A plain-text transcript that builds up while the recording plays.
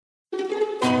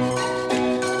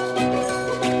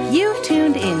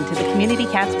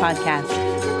Cats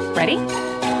podcast. Ready?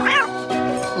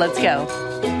 Let's go.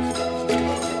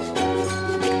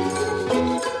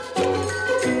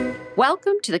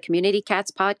 Welcome to the Community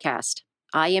Cats podcast.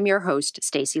 I am your host,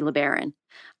 Stacy LeBaron.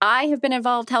 I have been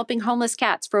involved helping homeless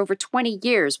cats for over 20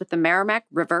 years with the Merrimack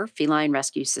River Feline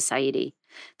Rescue Society.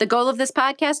 The goal of this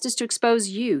podcast is to expose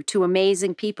you to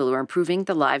amazing people who are improving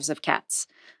the lives of cats.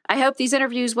 I hope these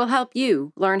interviews will help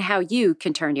you learn how you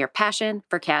can turn your passion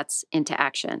for cats into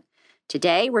action.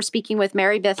 Today, we're speaking with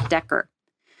Maribeth Decker.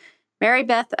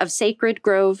 Maribeth of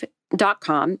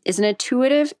sacredgrove.com is an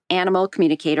intuitive animal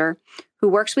communicator who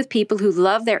works with people who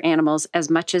love their animals as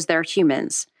much as they're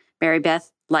humans.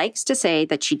 Maribeth likes to say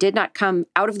that she did not come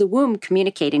out of the womb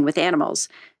communicating with animals.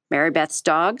 Maribeth's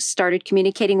dogs started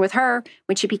communicating with her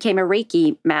when she became a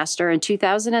Reiki master in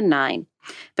 2009.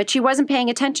 But she wasn't paying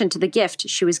attention to the gift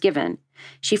she was given.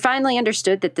 She finally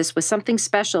understood that this was something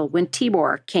special when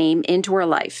Tibor came into her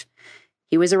life.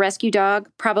 He was a rescue dog,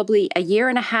 probably a year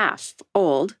and a half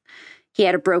old. He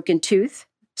had a broken tooth,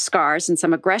 scars, and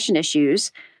some aggression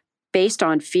issues based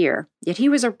on fear. Yet he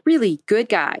was a really good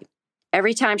guy.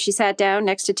 Every time she sat down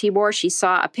next to Tibor, she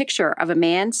saw a picture of a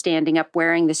man standing up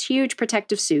wearing this huge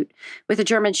protective suit with a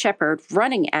German Shepherd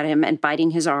running at him and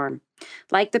biting his arm.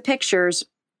 Like the pictures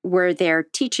where they're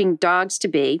teaching dogs to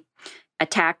be,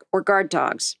 attack or guard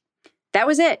dogs. That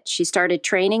was it. She started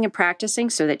training and practicing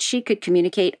so that she could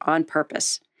communicate on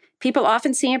purpose. People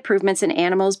often see improvements in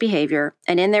animals' behavior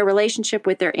and in their relationship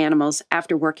with their animals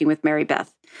after working with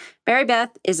Maribeth. Maribeth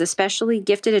is especially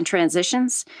gifted in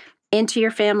transitions into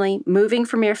your family, moving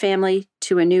from your family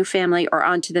to a new family or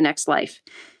on to the next life.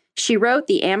 She wrote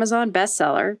the Amazon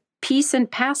bestseller, Peace in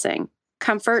Passing,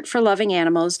 Comfort for Loving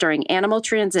Animals During Animal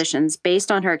Transitions,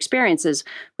 based on her experiences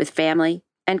with family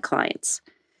and clients.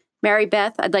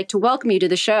 Maribeth, I'd like to welcome you to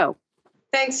the show.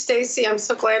 Thanks, Stacy. I'm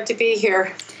so glad to be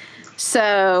here.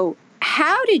 So,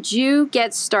 how did you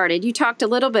get started? You talked a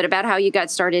little bit about how you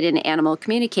got started in animal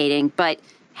communicating, but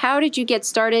how did you get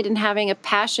started in having a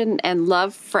passion and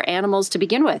love for animals to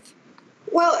begin with?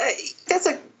 Well, that's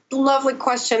a lovely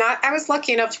question. I was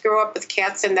lucky enough to grow up with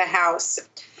cats in the house.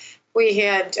 We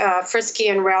had Frisky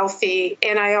and Ralphie,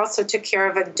 and I also took care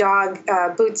of a dog,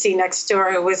 Bootsy, next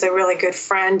door, who was a really good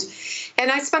friend. And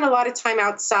I spent a lot of time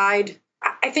outside.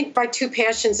 I think my two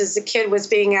passions as a kid was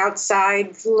being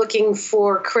outside, looking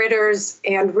for critters,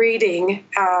 and reading.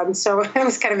 So I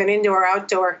was kind of an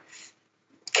indoor-outdoor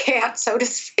cat, so to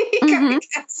speak, I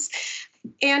guess.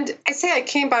 And I say I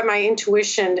came by my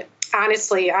intuition.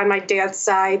 Honestly, on my dad's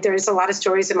side, there's a lot of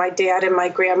stories of my dad and my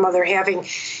grandmother having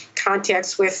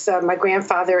contacts with my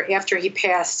grandfather after he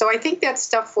passed. So I think that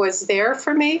stuff was there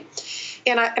for me.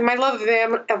 And my love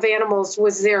of animals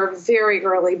was there very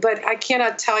early. But I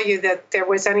cannot tell you that there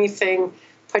was anything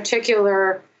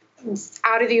particular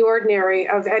out of the ordinary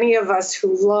of any of us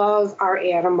who love our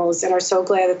animals and are so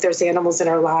glad that there's animals in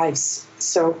our lives.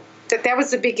 So that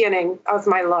was the beginning of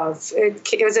my love.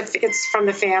 It's from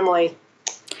the family.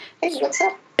 Hey, what's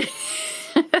up?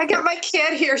 I got my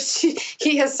cat here.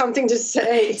 He has something to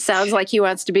say. Sounds like he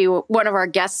wants to be one of our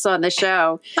guests on the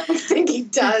show. I think he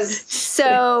does.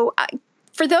 So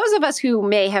for those of us who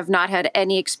may have not had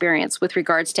any experience with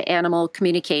regards to animal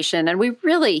communication, and we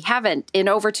really haven't, in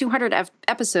over 200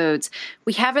 episodes,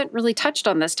 we haven't really touched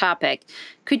on this topic.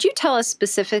 Could you tell us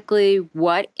specifically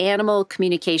what animal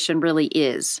communication really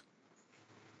is?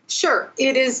 Sure.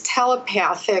 It is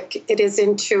telepathic. It is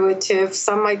intuitive.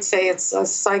 Some might say it's a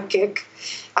psychic.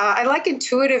 I like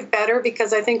intuitive better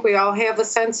because I think we all have a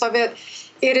sense of it.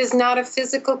 It is not a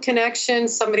physical connection.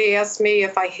 Somebody asked me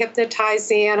if I hypnotize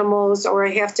the animals or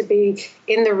I have to be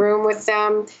in the room with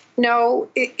them. No,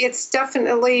 it's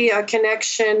definitely a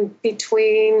connection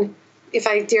between, if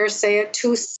I dare say it,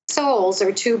 two souls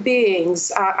or two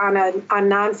beings on a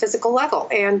non-physical level.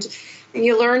 And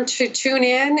you learn to tune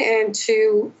in and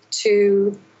to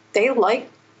they like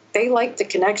the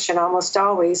connection almost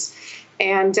always,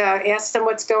 and ask them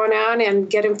what's going on and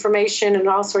get information in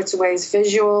all sorts of ways: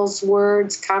 visuals,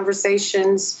 words,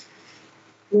 conversations,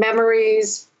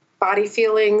 memories, body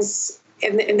feelings,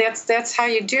 and that's how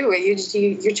you do it.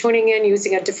 You're tuning in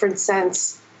using a different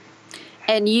sense.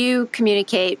 And you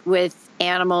communicate with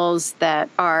animals that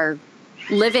are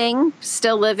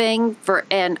still living,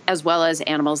 and as well as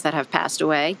animals that have passed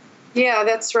away. Yeah,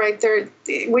 that's right.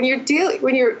 When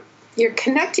you're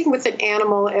connecting with an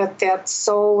animal at that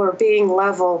soul or being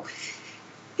level,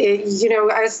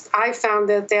 I found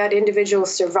that individual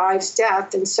survives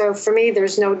death, and so for me,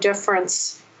 there's no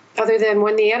difference other than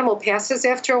when the animal passes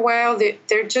after a while,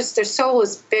 they're just, their soul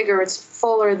is bigger, it's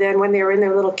fuller than when they were in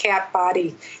their little cat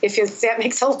body, if that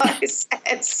makes a lot of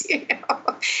sense.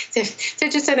 They're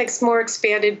just a more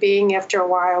expanded being after a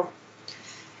while.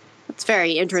 That's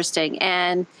very interesting.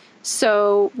 And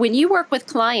so when you work with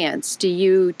clients, do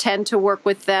you tend to work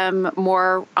with them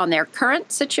more on their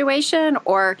current situation,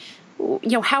 or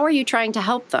how are you trying to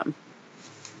help them?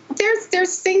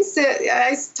 There's things that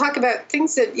I talk about,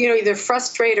 things that either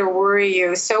frustrate or worry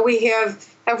you. So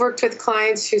I've worked with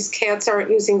clients whose cats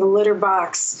aren't using the litter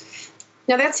box.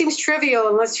 Now that seems trivial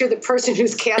unless you're the person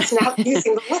whose cat's not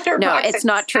using the litter box. No, it's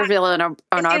not trivial in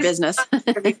our business.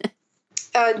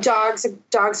 Dogs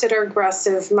that are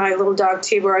aggressive. My little dog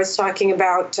Tibor I was talking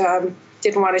about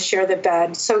didn't want to share the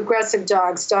bed. So aggressive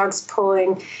dogs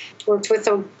pulling. Worked with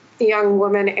a young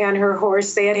woman and her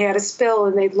horse. They had a spill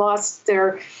and they'd lost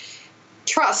their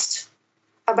trust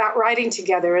about riding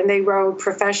together, and they rode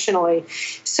professionally.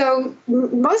 So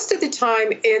most of the time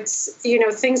it's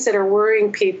things that are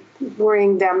worrying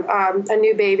them, a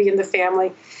new baby in the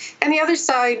family. And the other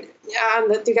side,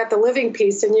 you got the living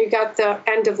piece, and you got the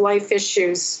end of life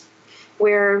issues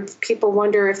where people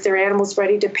wonder if their animal's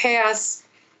ready to pass.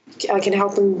 I can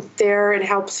help them there and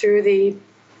help through the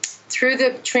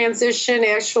transition,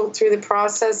 through the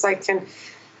process. I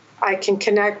can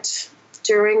connect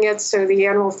during it so the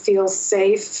animal feels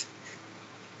safe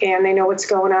and they know what's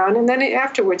going on. And then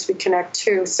afterwards we connect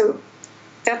too. So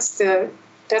that's a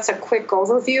quick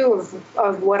overview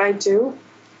of what I do,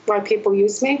 why people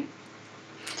use me.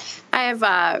 I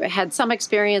have had some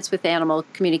experience with animal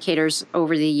communicators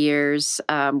over the years.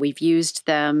 We've used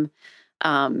them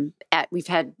we've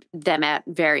had them at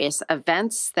various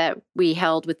events that we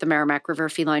held with the Merrimack River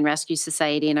Feline Rescue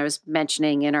Society. And I was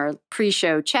mentioning in our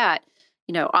pre-show chat,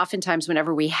 oftentimes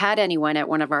whenever we had anyone at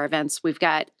one of our events, we've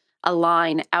got a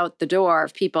line out the door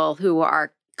of people who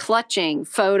are clutching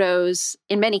photos,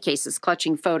 in many cases,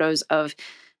 clutching photos of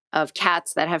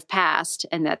cats that have passed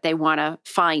and that they want to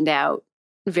find out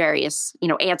various,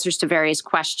 answers to various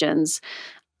questions.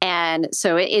 And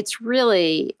so it's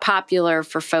really popular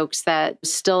for folks that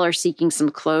still are seeking some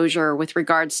closure with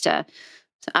regards to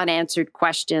unanswered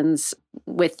questions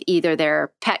with either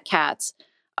their pet cats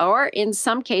or in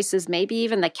some cases, maybe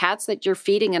even the cats that you're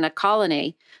feeding in a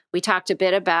colony. We talked a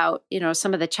bit about,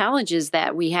 some of the challenges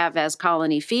that we have as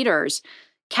colony feeders.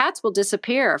 Cats will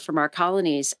disappear from our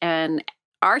colonies, and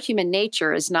our human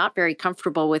nature is not very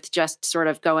comfortable with just sort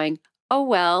of going, oh,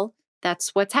 well,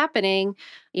 that's what's happening.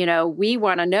 We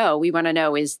want to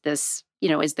know, is this,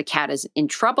 is the cat in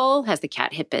trouble? Has the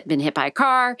cat been hit by a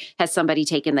car? Has somebody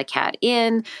taken the cat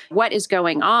in? What is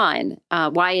going on?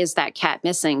 Why is that cat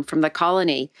missing from the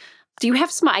colony? Do you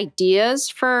have some ideas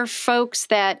for folks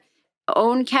that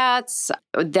own cats,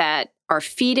 that are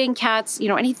feeding cats?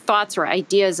 Any thoughts or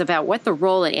ideas about what the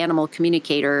role of animal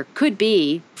communicator could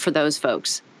be for those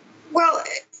folks? Well,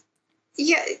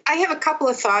 yeah, I have a couple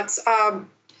of thoughts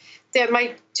that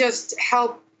might just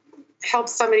help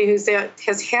somebody that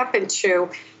has happened to.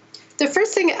 The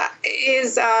first thing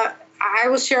is I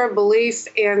will share a belief,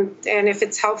 and if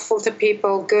it's helpful to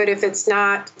people, good. If it's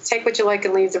not, take what you like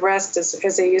and leave the rest,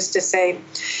 as they used to say.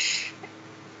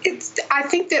 I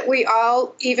think that we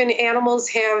all, even animals,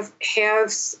 have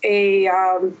a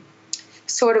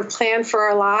sort of plan for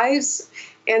our lives.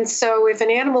 And so if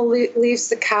an animal leaves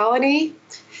the colony,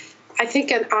 I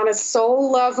think on a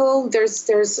soul level,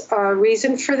 there's a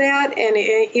reason for that, and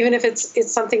even if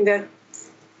it's something that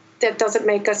doesn't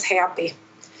make us happy,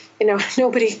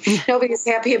 nobody is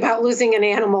happy about losing an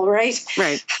animal, right?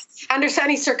 Right. Under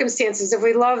any circumstances, if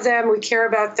we love them, we care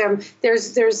about them.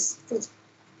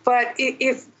 But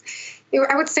if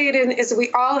I would say it is,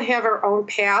 we all have our own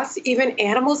path. Even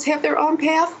animals have their own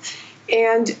path,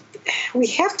 and we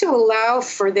have to allow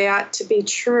for that to be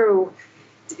true.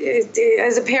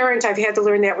 As a parent, I've had to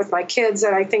learn that with my kids,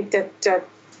 and I think that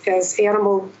as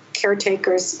animal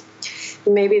caretakers,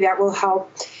 maybe that will help.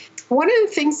 One of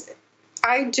the things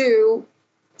I do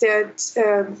that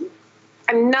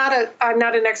I'm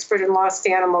not an expert in lost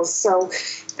animals, so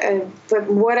but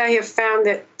what I have found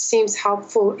that seems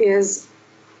helpful is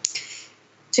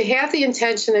to have the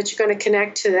intention that you're going to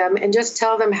connect to them and just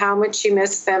tell them how much you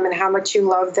miss them and how much you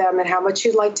love them and how much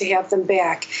you'd like to have them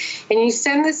back. And you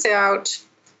send this out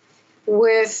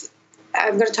with,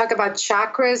 I'm going to talk about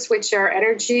chakras, which are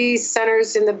energy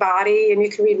centers in the body, and you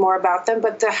can read more about them.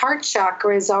 But the heart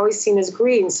chakra is always seen as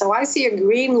green. So I see a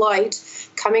green light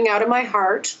coming out of my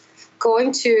heart,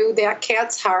 going to that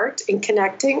cat's heart and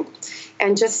connecting,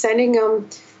 and just sending them,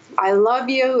 I love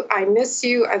you, I miss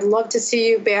you, I'd love to see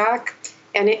you back.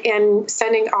 and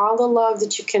sending all the love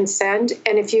that you can send.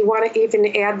 And if you want to even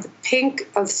add the pink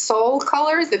of soul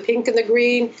colors, the pink and the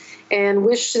green, and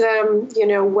wish them,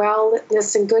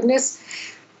 wellness and goodness.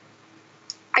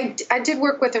 I did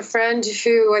work with a friend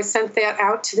who I sent that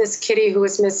out to this kitty who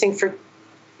was missing for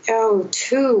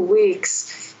 2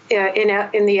 weeks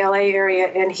in the LA area,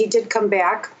 and he did come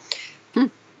back.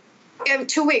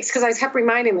 2 weeks, because I kept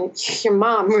reminding him, your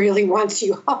mom really wants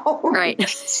you home. Right.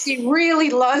 She really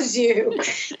loves you.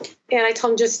 And I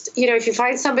told him, just, if you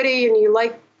find somebody and you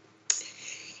like,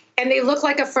 and they look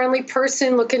like a friendly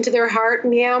person, look into their heart,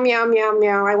 meow, meow, meow,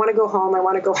 meow. I want to go home. I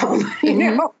want to go home.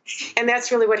 And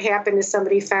that's really what happened is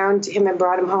somebody found him and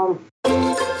brought him home.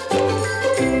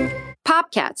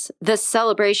 Popcats, the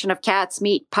celebration of cats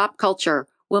meet pop culture,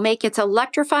 will make its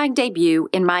electrifying debut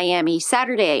in Miami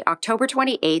Saturday, October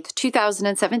 28th,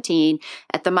 2017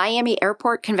 at the Miami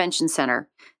Airport Convention Center.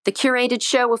 The curated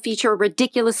show will feature a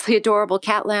ridiculously adorable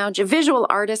cat lounge, visual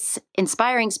artists,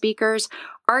 inspiring speakers,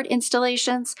 art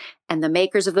installations, and the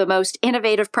makers of the most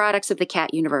innovative products of the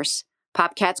cat universe.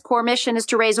 PopCat's core mission is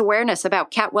to raise awareness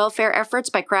about cat welfare efforts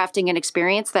by crafting an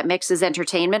experience that mixes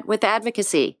entertainment with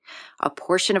advocacy. A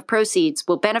portion of proceeds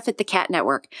will benefit the Cat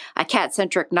Network, a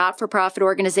cat-centric not-for-profit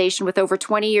organization with over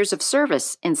 20 years of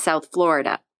service in South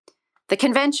Florida. The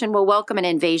convention will welcome an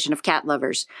invasion of cat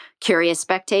lovers, curious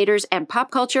spectators, and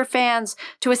pop culture fans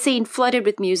to a scene flooded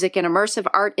with music and immersive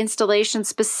art installations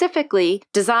specifically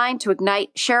designed to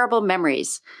ignite shareable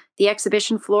memories. The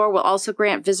exhibition floor will also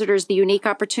grant visitors the unique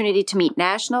opportunity to meet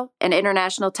national and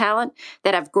international talent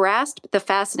that have grasped the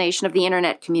fascination of the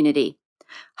internet community.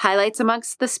 Highlights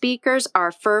amongst the speakers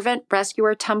are fervent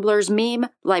rescuer Tumblr's meme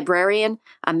librarian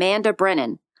Amanda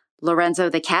Brennan, Lorenzo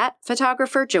the Cat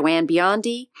photographer Joanne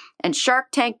Biondi, and Shark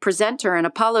Tank presenter and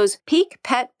Apollo's Peak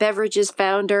Pet Beverages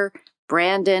founder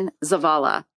Brandon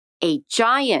Zavala. A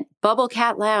giant bubble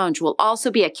cat lounge will also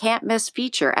be a can't-miss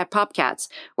feature at PopCats,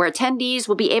 where attendees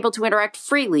will be able to interact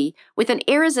freely with an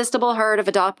irresistible herd of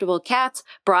adoptable cats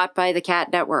brought by the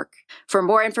Cat Network. For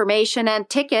more information and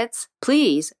tickets,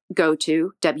 please go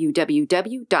to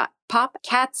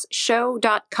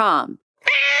www.popcatsshow.com.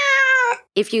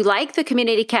 If you like the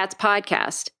Community Cats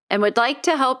podcast and would like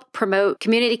to help promote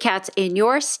community cats in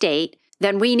your state,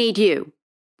 then we need you.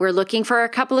 We're looking for a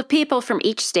couple of people from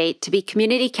each state to be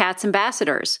Community Cats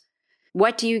ambassadors.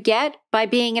 What do you get by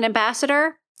being an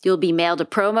ambassador? You'll be mailed a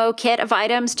promo kit of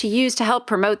items to use to help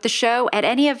promote the show at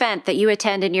any event that you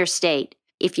attend in your state.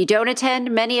 If you don't attend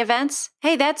many events,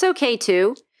 hey, that's okay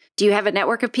too. Do you have a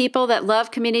network of people that love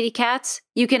community cats?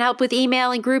 You can help with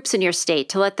emailing groups in your state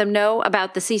to let them know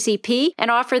about the CCP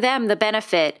and offer them the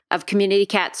benefit of community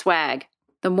cat swag.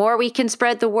 The more we can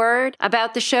spread the word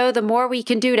about the show, the more we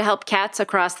can do to help cats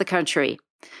across the country.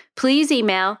 Please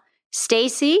email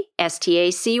Stacy,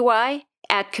 S-T-A-C-Y,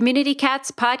 at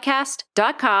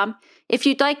communitycatspodcast.com if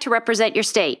you'd like to represent your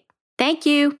state. Thank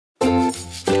you.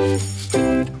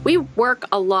 We work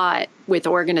a lot with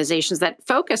organizations that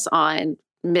focus on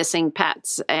missing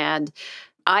pets, and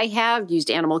I have used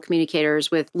animal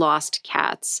communicators with lost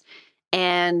cats,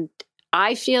 and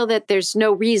I feel that there's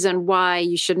no reason why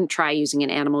you shouldn't try using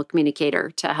an animal communicator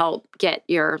to help get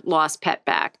your lost pet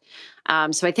back.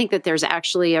 So I think that there's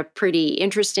actually a pretty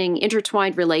interesting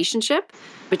intertwined relationship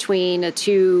between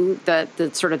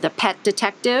the sort of the pet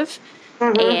detective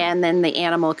and then the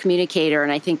animal communicator.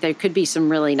 And I think there could be some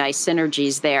really nice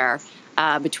synergies there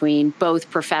between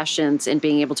both professions and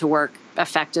being able to work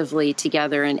effectively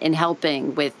together in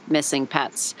helping with missing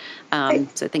pets. So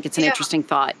I think it's an interesting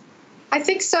thought. I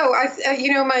think so.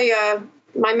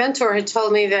 My mentor had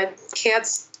told me that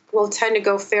cats will tend to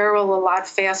go feral a lot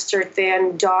faster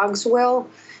than dogs will.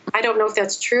 I don't know if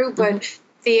that's true, but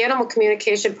the animal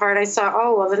communication part, I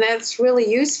saw, then that's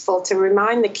really useful to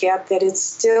remind the cat that it's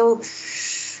still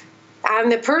on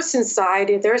the person's side.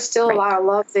 There's still a lot of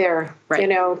love there. Right.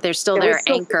 There's still their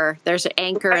anchor. There's an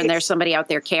anchor, and there's somebody out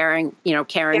there caring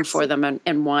for them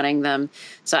and wanting them.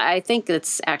 So I think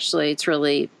it's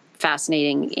really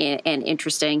fascinating and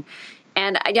interesting.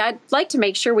 And I'd like to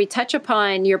make sure we touch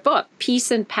upon your book,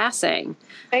 Peace in Passing.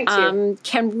 Thank you.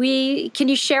 Can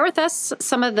you share with us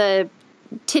some of the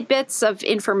tidbits of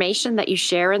information that you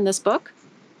share in this book?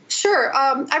 Sure.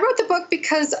 I wrote the book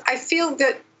because I feel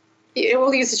that,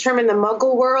 we'll use the term in the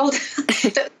muggle world,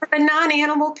 the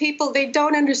non-animal people, they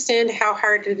don't understand how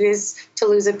hard it is to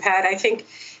lose a pet. I think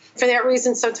for that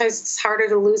reason, sometimes it's harder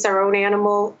to lose our own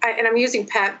animal. And I'm using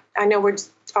pet. I know we're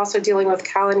also dealing with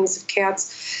colonies of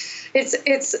cats.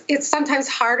 It's sometimes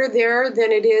harder there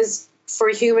than it is for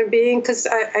a human being, because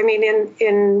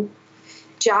in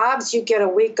jobs you get a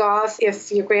week off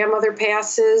if your grandmother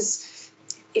passes.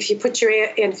 if you put your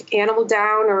animal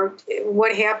down or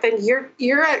what happened,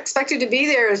 you're expected to be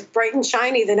there as bright and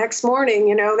shiny the next morning.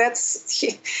 You know, that's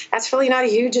really not a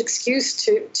huge excuse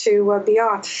to be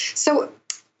off. So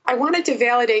I wanted to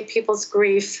validate people's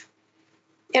grief.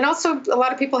 And also, a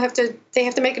lot of people have to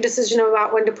make a decision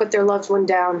about when to put their loved one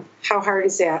down. How hard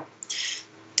is that?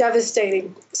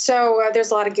 Devastating. So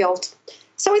there's a lot of guilt.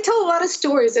 So I tell a lot of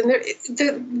stories,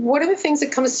 and one of the things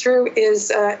that comes through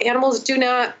is animals do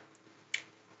not.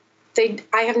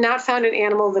 I have not found an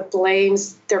animal that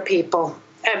blames their people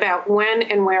about when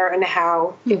and where and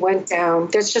how it went down.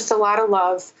 There's just a lot of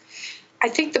love. I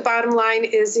think the bottom line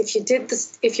is if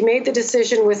you made the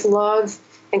decision with love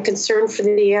and concern for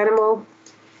the animal,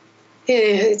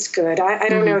 it's good. I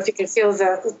don't know if you can feel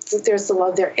that there's the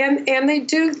love there. And they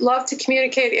do love to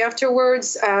communicate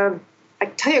afterwards. I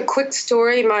tell you a quick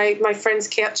story. My friend's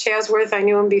cat, Chasworth, I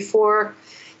knew him before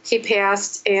he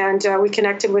passed, and we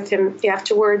connected with him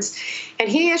afterwards. And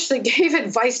he actually gave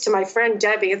advice to my friend,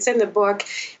 Debbie. It's in the book.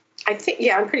 I'm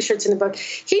pretty sure it's in the book.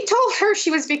 He told her she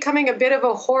was becoming a bit of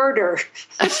a hoarder.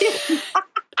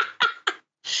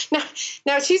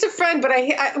 Now she's a friend, but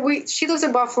she lives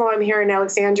in Buffalo. I'm here in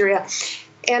Alexandria,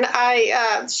 and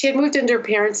she had moved into her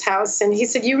parents' house, and he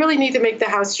said, "You really need to make the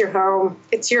house your home.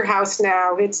 It's your house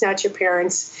now. It's not your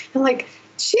parents." I'm like,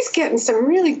 she's getting some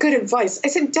really good advice. I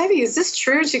said, "Debbie, is this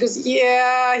true?" And she goes,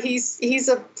 "Yeah,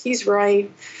 he's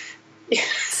right."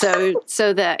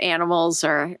 So the animals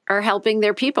are helping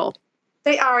their people.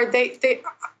 They are.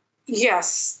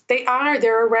 Yes, they are.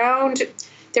 They're around.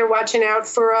 They're watching out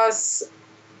for us.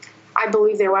 I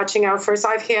believe they're watching out for us.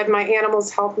 I've had my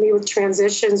animals help me with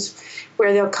transitions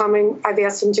where they'll come in. I've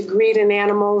asked them to greet an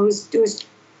animal who's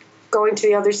going to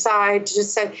the other side, to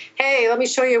just say, "Hey, let me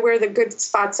show you where the good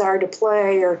spots are to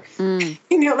play," or,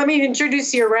 let me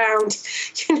introduce you around,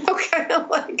 kind of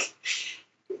like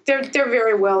they're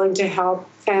very willing to help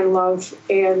and love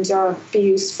and be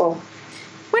useful.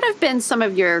 What have been some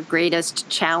of your greatest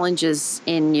challenges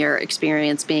in your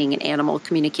experience being an animal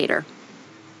communicator?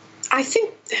 I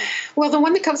think, the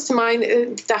one that comes to mind,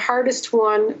 the hardest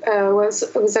one was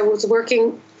I was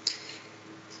working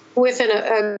with an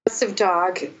aggressive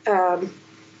dog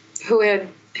who had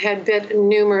bit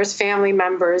numerous family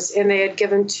members, and they had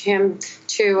given him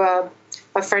to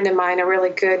a friend of mine, a really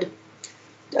good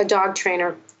dog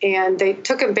trainer, and they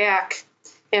took him back,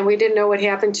 and we didn't know what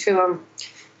happened to him.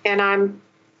 And I'm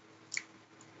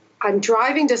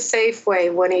driving to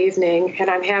Safeway one evening, and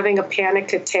I'm having a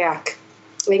panic attack.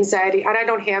 Anxiety, and I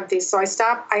don't have these, so I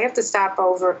have to stop.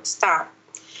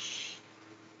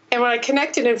 And when I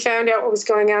connected and found out what was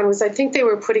going on was I think they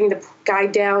were putting the guy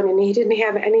down, and he didn't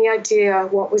have any idea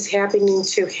what was happening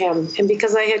to him. And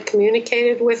because I had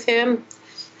communicated with him,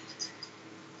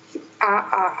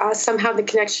 somehow the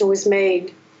connection was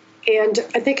made. And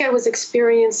I think I was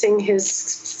experiencing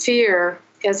his fear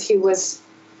as he was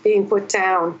being put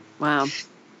down. Wow.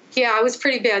 Yeah, it was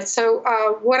pretty bad. So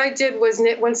what I did was,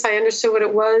 once I understood what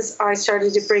it was, I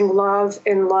started to bring love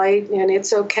and light, and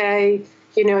it's okay.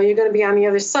 You're going to be on the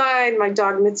other side. My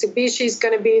dog Mitsubishi's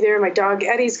going to be there. My dog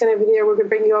Eddie's going to be there. We're going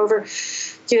to bring you over.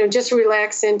 Just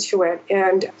relax into it.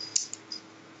 And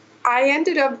I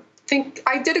ended up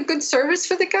I did a good service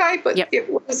for the guy, but it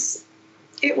was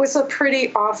a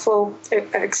pretty awful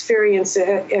experience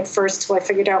at first till I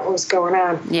figured out what was going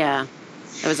on. Yeah,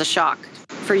 it was a shock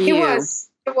for you.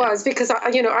 It was because I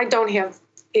don't have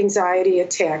anxiety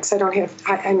attacks. I don't have.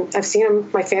 I've seen them.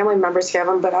 My family members have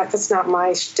them, but that's not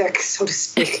my shtick, so to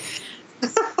speak.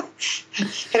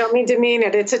 I don't mean to mean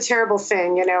it. It's a terrible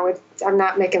thing. I'm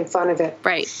not making fun of it.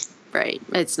 Right.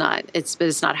 It's not.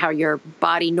 It's not how your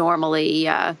body normally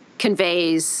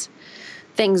conveys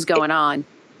things going on.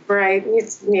 Right.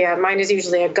 Mine is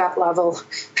usually a gut level.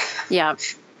 Yeah.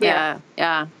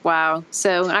 Wow.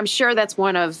 So I'm sure that's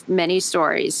one of many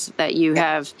stories that you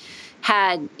have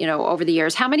had, over the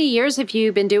years. How many years have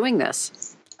you been doing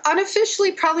this?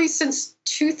 Unofficially, probably since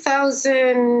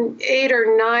 2008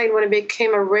 or 9, when I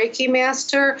became a Reiki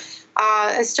master.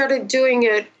 I started doing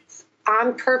it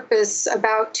on purpose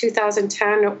about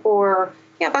 2010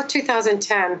 about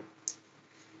 2010.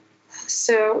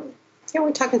 So,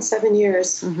 we're talking 7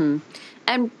 years. Mm-hmm.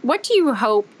 And what do you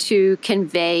hope to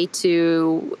convey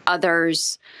to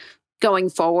others going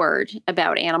forward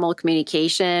about animal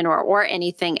communication or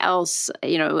anything else?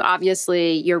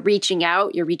 Obviously you're reaching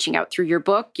out through your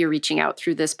book, you're reaching out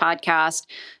through this podcast,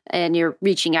 and you're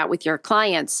reaching out with your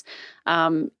clients.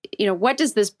 What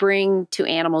does this bring to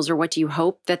animals, or what do you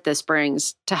hope that this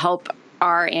brings to help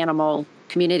our animal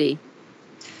community?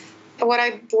 What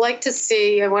I'd like to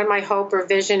see, and what my hope or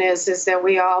vision is that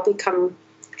we all become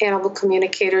animal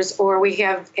communicators, or we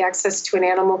have access to an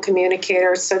animal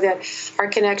communicator so that our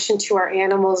connection to our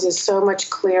animals is so much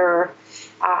clearer.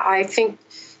 I think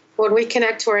when we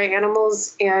connect to our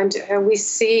animals and we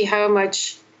see how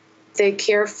much they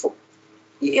care for,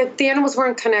 if the animals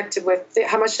weren't connected with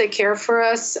how much they care for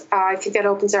us, I think that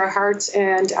opens our hearts,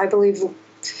 and I believe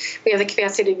we have the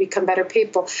capacity to become better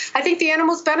people. I think the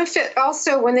animals benefit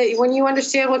also when you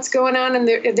understand what's going on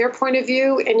in their point of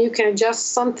view, and you can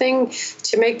adjust something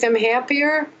to make them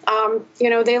happier.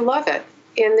 They love it,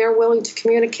 and they're willing to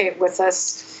communicate with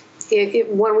us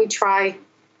when we try.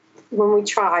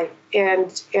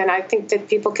 And I think that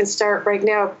people can start right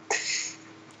now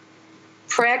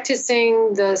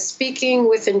practicing the speaking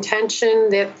with intention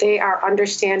that they are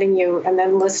understanding you, and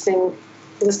then listening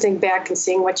back and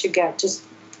seeing what you get. Just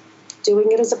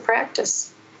doing it as a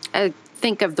practice. I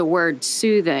think of the word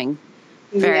soothing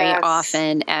very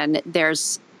often, and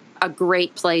there's a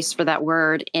great place for that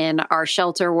word in our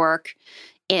shelter work,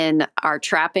 in our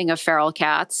trapping of feral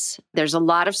cats. There's a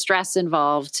lot of stress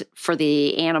involved for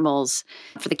the animals,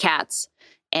 for the cats,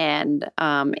 and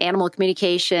animal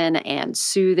communication and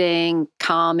soothing,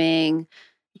 calming.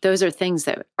 Those are things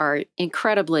that are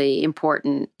incredibly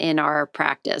important in our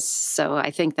practice. So I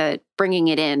think that bringing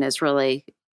it in is really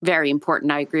very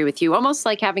important. I agree with you. Almost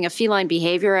like having a feline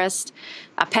behaviorist,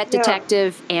 a pet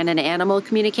detective, and an animal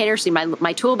communicator. See,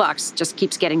 my toolbox just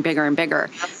keeps getting bigger and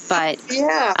bigger. But,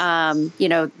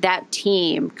 that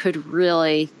team could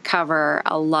really cover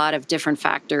a lot of different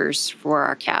factors for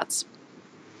our cats.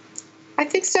 I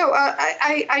think so.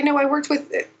 I know I worked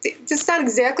with, it's not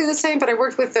exactly the same, but I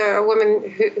worked with a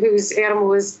woman whose animal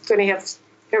was going to have,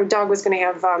 her dog was going to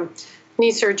have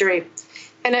knee surgery.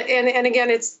 And again,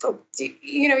 it's,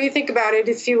 you think about it,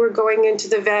 if you were going into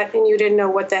the vet and you didn't know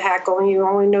what the heck, and you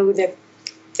only knew that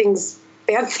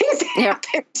bad things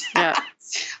happened. Yeah.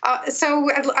 So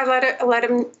I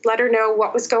let her know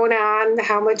what was going on,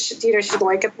 how much, she's going to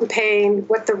wake up in pain,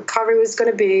 what the recovery was going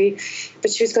to be,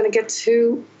 but she was going to get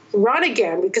to run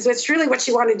again, because that's really what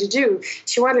she wanted to do.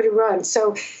 She wanted to run.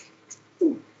 So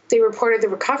they reported the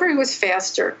recovery was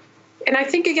faster. And I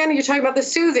think, again, you're talking about the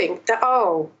soothing,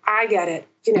 I get it.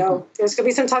 There's going to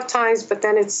be some tough times, but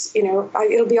then it's,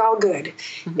 it'll be all good.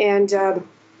 Mm-hmm. And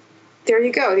there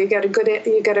you go. You got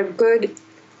a good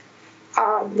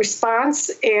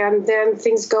response, and then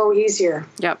things go easier.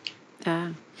 Yep.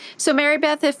 So,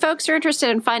 Maribeth, if folks are interested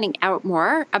in finding out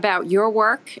more about your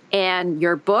work and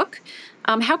your book,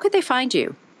 how could they find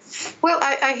you? Well,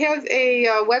 I have a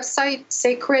website,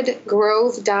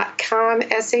 sacredgrove.com,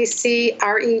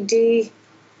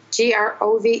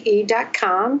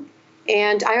 SACREDGROVE.com.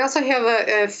 And I also have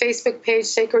a Facebook page,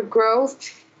 Sacred Grove.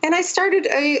 And I started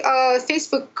a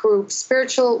Facebook group,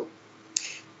 Spiritual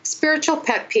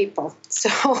Pet People. So,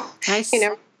 nice.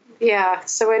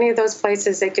 So any of those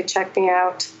places, they could check me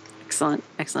out. Excellent.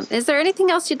 Is there anything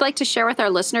else you'd like to share with our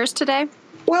listeners today?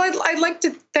 Well, I'd like to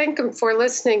thank them for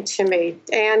listening to me,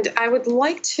 and I would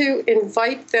like to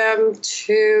invite them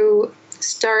to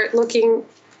start looking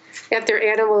at their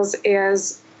animals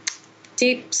as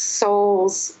deep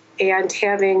souls and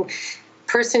having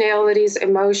personalities,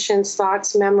 emotions,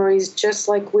 thoughts, memories, just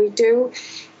like we do.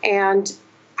 And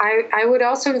I would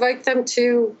also invite them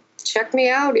to check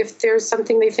me out if there's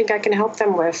something they think I can help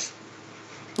them with.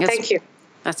 Thank you.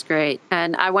 That's great.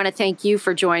 And I want to thank you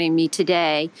for joining me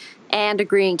today and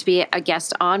agreeing to be a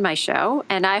guest on my show.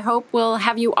 And I hope we'll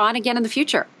have you on again in the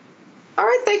future. All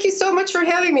right. Thank you so much for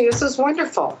having me. This was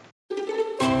wonderful.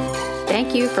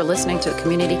 Thank you for listening to the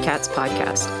Community Cats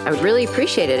podcast. I would really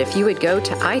appreciate it if you would go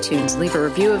to iTunes and leave a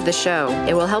review of the show.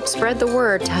 It will help spread the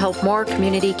word to help more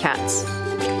community cats.